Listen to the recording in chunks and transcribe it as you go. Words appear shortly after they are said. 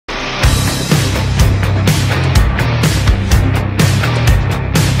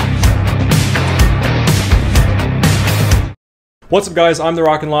What's up guys, I'm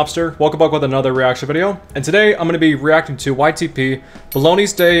TheRockinLobster. Welcome back with another reaction video. And today I'm going to be reacting to YTP,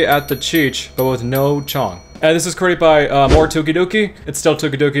 Baloney's Day at the Cheech, but with no Chong. And this is created by more Dookey. It's still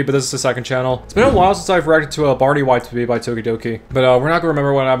Dookey, but this is the second channel. It's been a while since I've reacted to a Barney YTP by Dookey. But we're not going to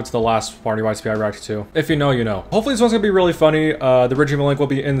remember what happened to the last Barney YTP I reacted to. If you know, you know. Hopefully this one's going to be really funny. The original link will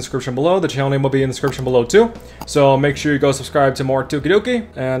be in the description below. The channel name will be in the description below too. So make sure you go subscribe to more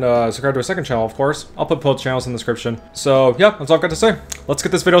Dookey. And subscribe to a second channel, of course. I'll put both channels in the description. So yeah, that's all I've got to say. Let's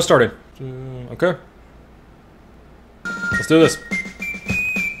get this video started. Okay. Let's do this.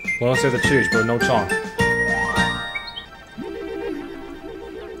 Well, let's say the Cheech, but no Chong.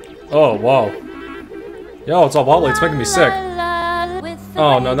 Oh, wow. Yo, it's all wobbly. It's making me sick.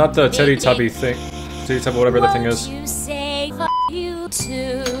 Oh, no, not the titty tubby thing. Titty tubby, whatever the thing is.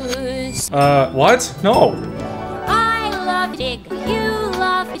 What? No.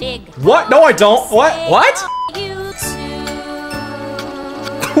 What? No, I don't. What? What?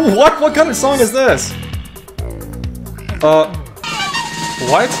 What kind of song is this?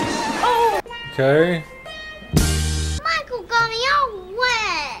 What? Okay. Michael got me all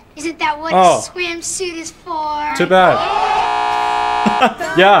wet. Isn't that what a swimsuit is for? Too bad.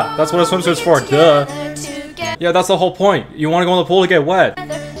 Yeah, that's what a swimsuit's for. Duh. Yeah, that's the whole point. You want to go in the pool to get wet.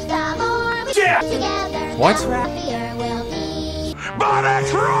 Yeah. What? But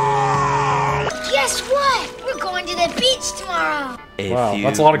it's wrong! Guess what? We're going to the beach tomorrow. Wow,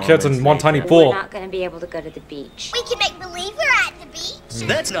 that's a lot of kids in one tiny pool. We're not going to be able to go to the beach. We can make believe we're at the beach.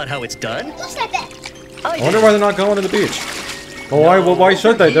 That's not how it's done. Who said that? I wonder why they're not going to the beach. Well, why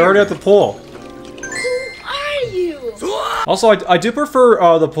should they? They're already at the pool. Who are you? Also, I do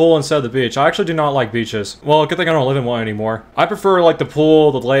prefer the pool instead of the beach. I actually do not like beaches. Well, good thing I don't live in one anymore. I prefer like the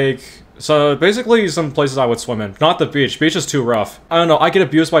pool, the lake. So basically some places I would swim in. Not the beach. Beach is too rough. I don't know. I get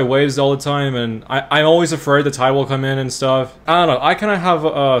abused by waves all the time and I'm always afraid the tide will come in and stuff. I don't know. I kind of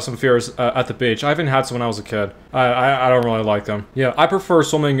have some fears at the beach. I even had some when I was a kid. I don't really like them. Yeah, I prefer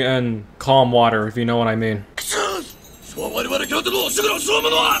swimming in calm water, if you know what I mean.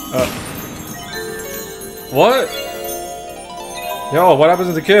 What? Yo, what happens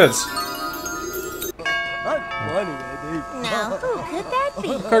to the kids? Now, who could that be?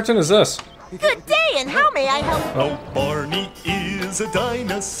 What cartoon is this? Good day, and how may I help? Oh, Barney is a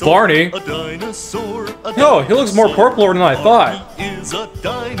dinosaur. Barney? A dinosaur. Yo, he looks more purple than I thought. Is a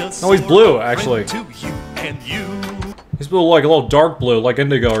dinosaur. No, he's blue, actually. To you and you. He's blue, like a little dark blue, like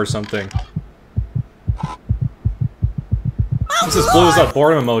indigo or something. This is blue as that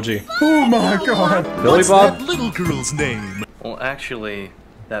boredom emoji. Oh my god. Billy What's Bob? that little girl's name? Well, actually,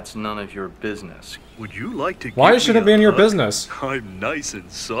 that's none of your business. Would you like to Why give should me it be a in your hug? business? I'm nice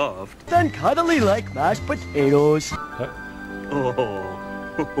and soft. And cuddly like mashed potatoes. Oh.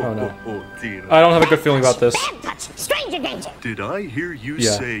 Oh no. Tina. I don't have a good feeling about this. Strange adventure. Did I hear you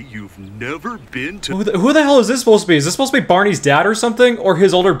Yeah. say you've never been to Who the hell is this supposed to be? Is this supposed to be Barney's dad or something? Or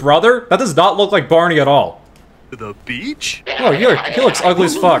his older brother? That does not look like Barney at all. the beach? Oh, he looks ugly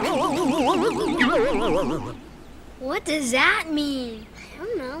as fuck. What does that mean? I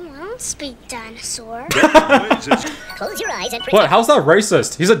don't know. I don't speak dinosaur. Close your eyes and What? How's that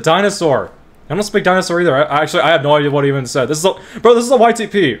racist? He's a dinosaur. I don't speak dinosaur either. I have no idea what he even said. This is a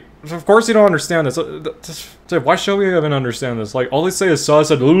YTP. Of course you don't understand this. Dude, why should we even understand this? Like, all they say is sus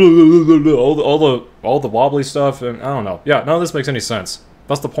and all the wobbly stuff, and I don't know. Yeah, none of this makes any sense.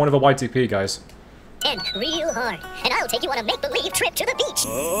 That's the point of a YTP, guys. And real hard. And I'll take you on a make-believe trip to the beach.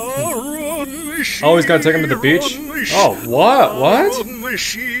 Oh, he's gotta take him to the beach? Oh, what? What?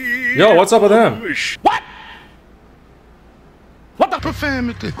 Yo, what's up with him? What? What the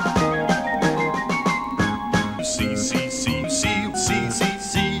profanity?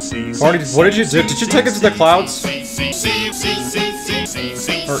 Barney, what did you do? Did you take him to the clouds? Or,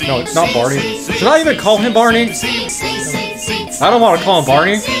 no, it's not Barney. Should I even call him Barney? I don't want to call him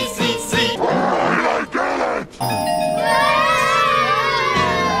Barney.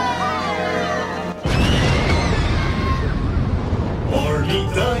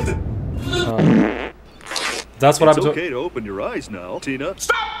 That's what happened to. It's okay to open your eyes now, Tina.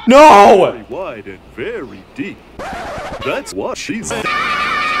 Stop! No! Very wide and very deep. That's what she said.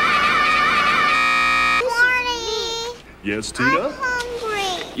 Barney! Yes, Tina?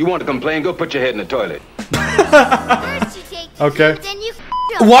 Hungry. You want to complain? Go put your head in the toilet. First you take the Okay. pee, then you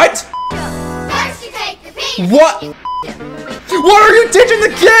What? First you take the pee. What? What are you teaching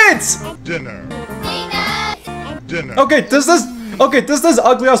the kids? Dinner. Tina. Dinner. Okay, does this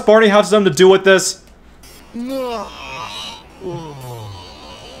ugly ass Barney have something to do with this? Ugh,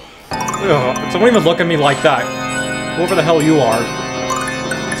 don't even look at me like that. Whoever the hell you are.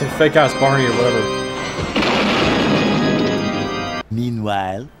 Some fake ass Barney or whatever.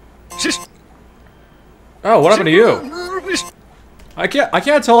 Meanwhile. Oh, what happened to you? I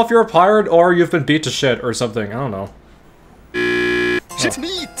can't tell if you're a pirate or you've been beat to shit or something. I don't know.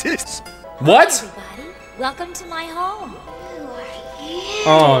 What? Everybody, welcome to my home.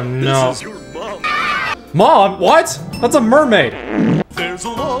 Oh no. This is your mom. Mom, what? That's a mermaid. There's a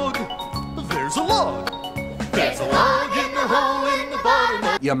log. There's a log. There's a log in the hole in the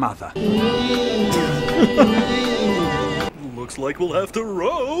bottom of Your mother. Looks like we'll have to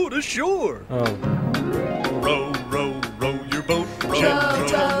row to shore. Oh. Row, row, row your boat. Row, row,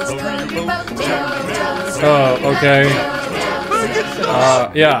 row your boat. Oh, okay.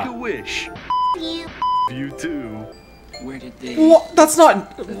 Yeah. Make a wish. You too. Where did they? What? That's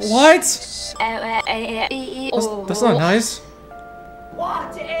not. What? That's not nice.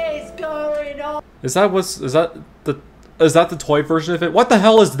 What is going on? Is that the toy version of it? What the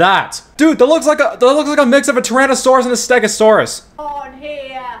hell is that? Dude, that looks like a mix of a Tyrannosaurus and a Stegosaurus. On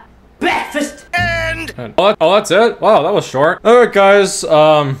here. Breakfast. Oh, that's it? Wow, that was short. Alright guys,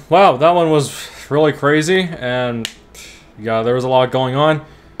 wow, that one was really crazy, and yeah, there was a lot going on.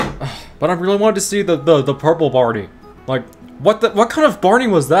 But I really wanted to see the purple Barney. Like, what kind of Barney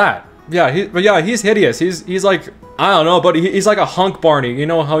was that? Yeah, he's hideous. He's like, I don't know, but he's like a hunk Barney. You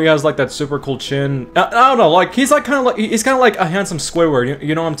know how he has like that super cool chin? I don't know, like he's kind of like a handsome Squidward.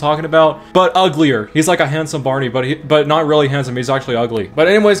 You know what I'm talking about? But uglier. He's like a handsome Barney, but not really handsome. He's actually ugly. But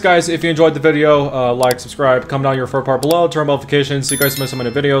anyways, guys, if you enjoyed the video, like, subscribe, comment down your favorite part below, turn on notifications so you guys don't miss so many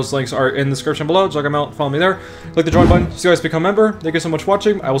videos. Links are in the description below. Check them out. Follow me there. Click the join button so you guys become a member. Thank you so much for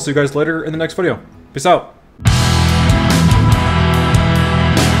watching. I will see you guys later in the next video. Peace out.